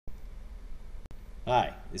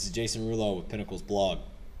Hi, this is Jason Rulo with Pinnacle's blog.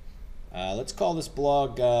 Let's call this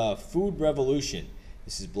blog Food Revolution.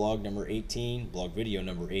 This is blog number 18, blog video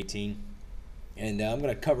number 18. And I'm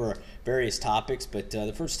going to cover various topics, but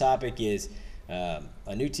the first topic is a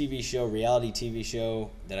new TV show, reality TV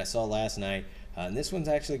show that I saw last night. And this one's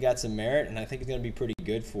actually got some merit, and I think it's going to be pretty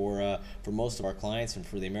good for most of our clients and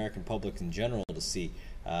for the American public in general to see.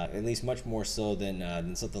 At least much more so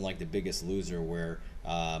than something like The Biggest Loser, where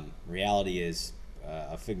reality is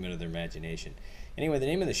a figment of their imagination. Anyway, the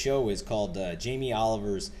name of the show is called Jamie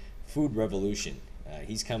Oliver's Food Revolution.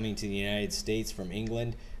 He's coming to the United States from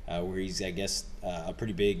England, where he's, I guess, a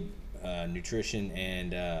pretty big nutrition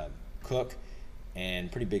and cook,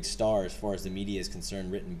 and pretty big star as far as the media is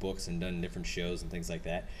concerned, written books and done different shows and things like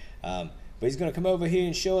that. But he's going to come over here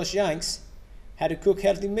and show us Yanks how to cook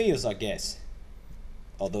healthy meals, I guess.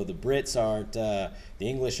 Although the Brits aren't, the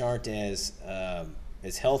English aren't as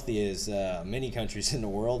healthy as many countries in the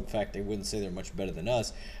world. In fact, they wouldn't say they're much better than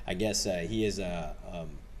us. I guess he is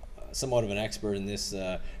somewhat of an expert in this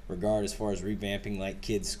regard as far as revamping like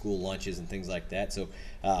kids' school lunches and things like that. So,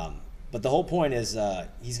 but the whole point is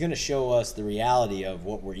he's going to show us the reality of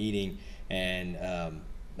what we're eating and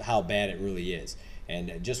how bad it really is.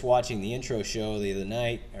 And just watching the intro show the other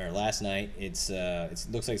night, or last night, it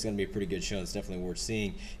looks like it's going to be a pretty good show. It's definitely worth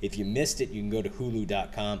seeing. If you missed it, you can go to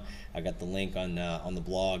Hulu.com. I got the link on the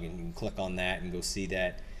blog, and you can click on that and go see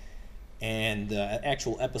that. And the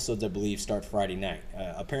actual episodes, I believe, start Friday night.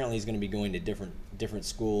 Apparently, he's going to be going to different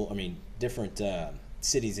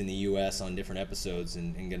cities in the U.S. on different episodes,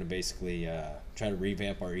 and going to basically try to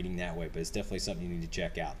revamp our eating that way. But it's definitely something you need to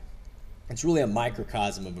check out. It's really a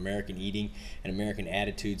microcosm of American eating and American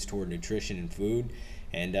attitudes toward nutrition and food,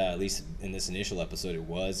 and at least in this initial episode it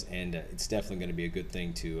was, and it's definitely going to be a good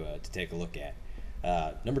thing to take a look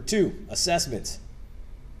at. Number 2, assessments.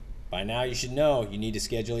 By now you should know you need to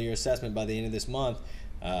schedule your assessment by the end of this month.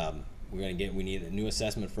 We need a new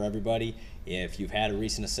assessment for everybody. If you've had a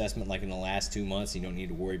recent assessment like in the last 2 months, you don't need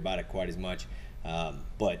to worry about it quite as much.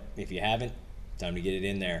 But if you haven't, time to get it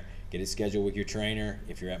in there. Get it scheduled with your trainer.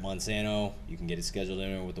 If you're at Monsanto, you can get it scheduled in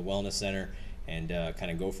there with the Wellness Center and kind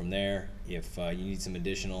of go from there. If you need some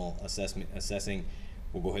additional assessing,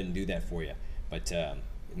 we'll go ahead and do that for you. But the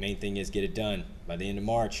main thing is get it done by the end of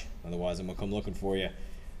March. Otherwise, I'm going to come looking for you.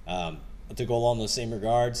 To go along those same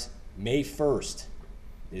regards, May 1st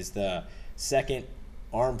is the second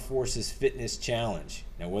Armed Forces Fitness Challenge.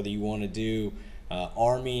 Now, whether you want to do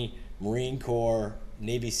Army, Marine Corps,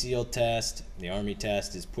 Navy SEAL test, the Army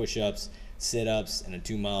test is push-ups, sit-ups, and a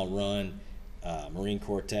 2-mile run. Marine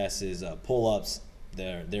Corps test is pull-ups,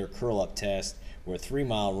 their curl-up test, or a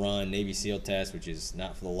 3-mile run. Navy SEAL test, which is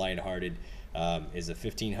not for the lighthearted, is a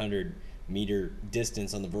 1,500-meter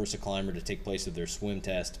distance on the VersaClimber to take place of their swim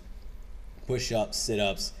test. Push-ups,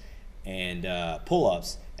 sit-ups, and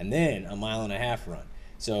pull-ups, and then a 1.5-mile run.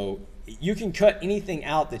 So you can cut anything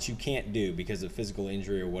out that you can't do because of physical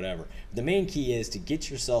injury or whatever. The main key is to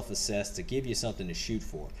get yourself assessed, to give you something to shoot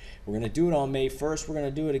for. We're going to do it on May 1st. We're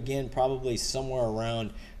going to do it again probably somewhere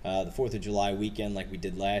around the 4th of July weekend like we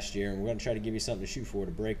did last year. And we're going to try to give you something to shoot for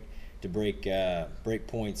to break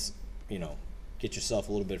points, get yourself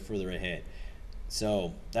a little bit further ahead.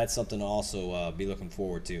 So that's something to also be looking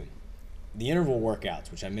forward to. The interval workouts,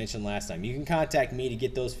 which I mentioned last time. You can contact me to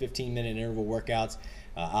get those 15-minute interval workouts.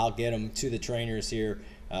 I'll get them to the trainers here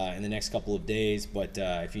in the next couple of days, but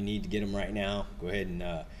if you need to get them right now, go ahead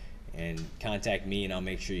and contact me, and I'll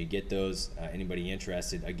make sure you get those. Anybody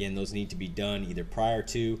interested, again, those need to be done either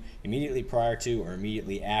immediately prior to, or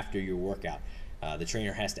immediately after your workout. The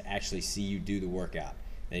trainer has to actually see you do the workout.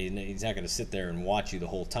 He's not going to sit there and watch you the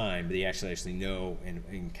whole time, but he actually know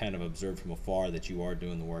and kind of observe from afar that you are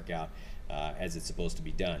doing the workout as it's supposed to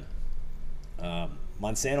be done.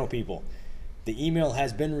 Monsanto people. The email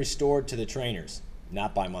has been restored to the trainers.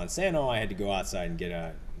 Not by Monsanto. I had to go outside and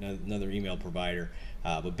get another email provider.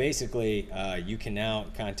 But basically, you can now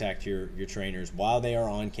contact your trainers while they are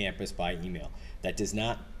on campus by email. That does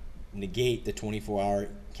not negate the 24-hour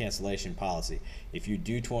cancellation policy. If you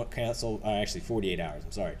do cancel, actually 48 hours,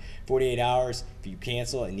 48 hours, if you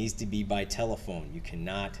cancel, it needs to be by telephone. You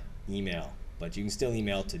cannot email. But you can still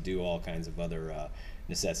email to do all kinds of other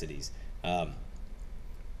necessities.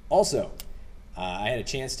 Also, I had a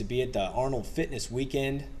chance to be at the Arnold Fitness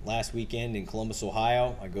Weekend last weekend in Columbus,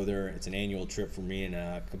 Ohio. I go there. It's an annual trip for me and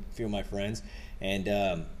a few of my friends,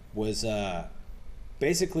 and was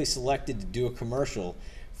basically selected to do a commercial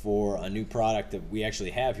for a new product that we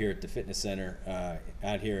actually have here at the fitness center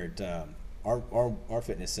out here at our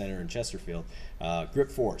fitness center in Chesterfield,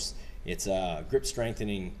 Grip Force. It's grip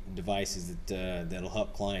strengthening devices that'll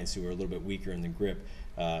help clients who are a little bit weaker in the grip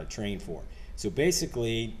train for. So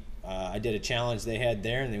basically, I did a challenge they had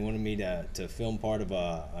there, and they wanted me to film part of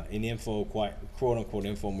an quote-unquote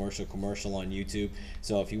infomercial commercial on YouTube.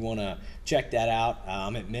 So if you want to check that out,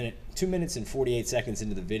 I'm at 2 minutes and 48 seconds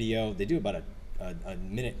into the video. They do about a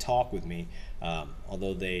minute talk with me,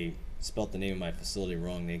 although they spelt the name of my facility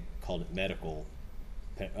wrong. They called it medical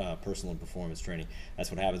personal performance training.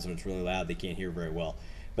 That's what happens when it's really loud. They can't hear very well.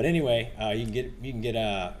 But anyway, you can get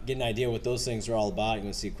an idea what those things are all about. You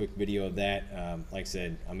want to see a quick video of that. Like I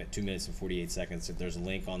said, I'm at 2 minutes and 48 seconds. If there's a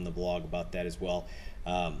link on the blog about that as well.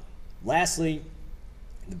 Lastly,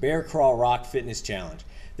 the Bear Crawl Rock Fitness Challenge.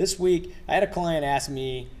 This week, I had a client ask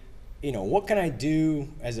me, what can I do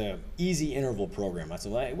as a easy interval program? I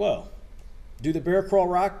said, well, do the Bear Crawl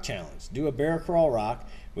Rock Challenge. Do a Bear Crawl Rock,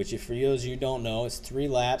 which, if for those of you who don't know, it's 3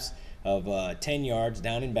 laps of 10 yards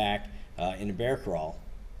down and back in a bear crawl,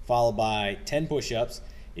 followed by 10 push-ups.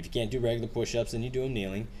 If you can't do regular push-ups, then you do them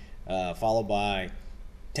kneeling, followed by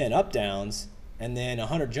 10 up-downs, and then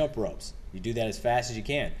 100 jump ropes. You do that as fast as you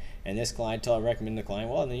can. And this client, I recommend the client,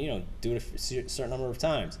 well, then, do it a certain number of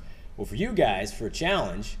times. Well, for you guys, for a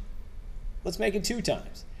challenge, let's make it 2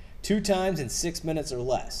 times. 2 times in 6 minutes or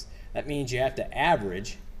less. That means you have to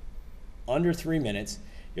average under 3 minutes.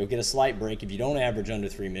 You'll get a slight break if you don't average under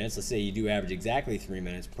 3 minutes. Let's say you do average exactly 3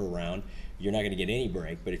 minutes per round. You're not going to get any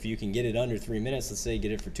break. But if you can get it under 3 minutes, let's say you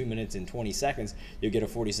get it for 2 minutes and 20 seconds, you'll get a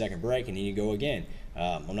 40-second break, and then you go again.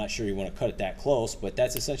 I'm not sure you want to cut it that close, but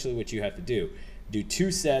that's essentially what you have to do. Do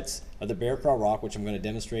 2 sets of the Bear Crawl Rock, which I'm going to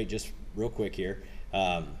demonstrate just real quick here.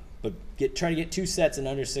 But try to get 2 sets in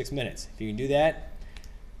under 6 minutes. If you can do that,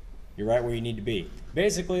 you're right where you need to be.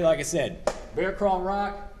 Basically, like I said, Bear Crawl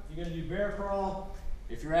Rock, you're going to do bear crawl.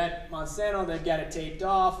 If you're at Monsanto, they've got it taped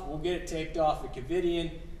off. We'll get it taped off at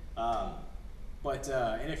Covidian.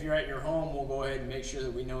 And if you're at your home, we'll go ahead and make sure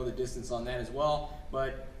that we know the distance on that as well.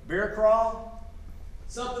 But bear crawl,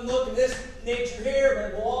 something looking this nature here. We're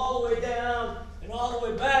going to go all the way down and all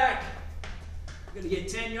the way back. We're going to get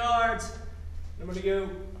 10 yards. I'm going to go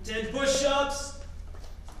 10 push-ups,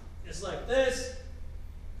 just like this.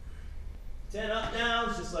 10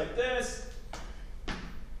 up-downs, just like this.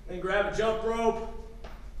 Then grab a jump rope.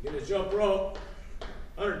 Get a jump rope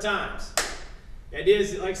 100 times. The idea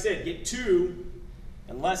is, like I said, get 2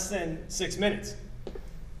 in less than 6 minutes. In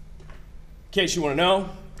case you want to know,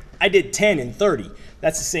 I did 10 in 30.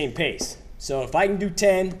 That's the same pace. So if I can do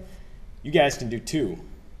 10, you guys can do 2.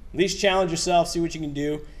 At least challenge yourself, see what you can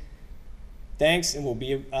do. Thanks, and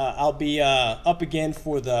I'll be up again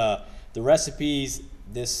for the recipes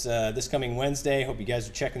this coming Wednesday. Hope you guys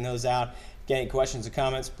are checking those out. If you got any questions or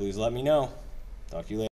comments, please let me know. Talk to you later.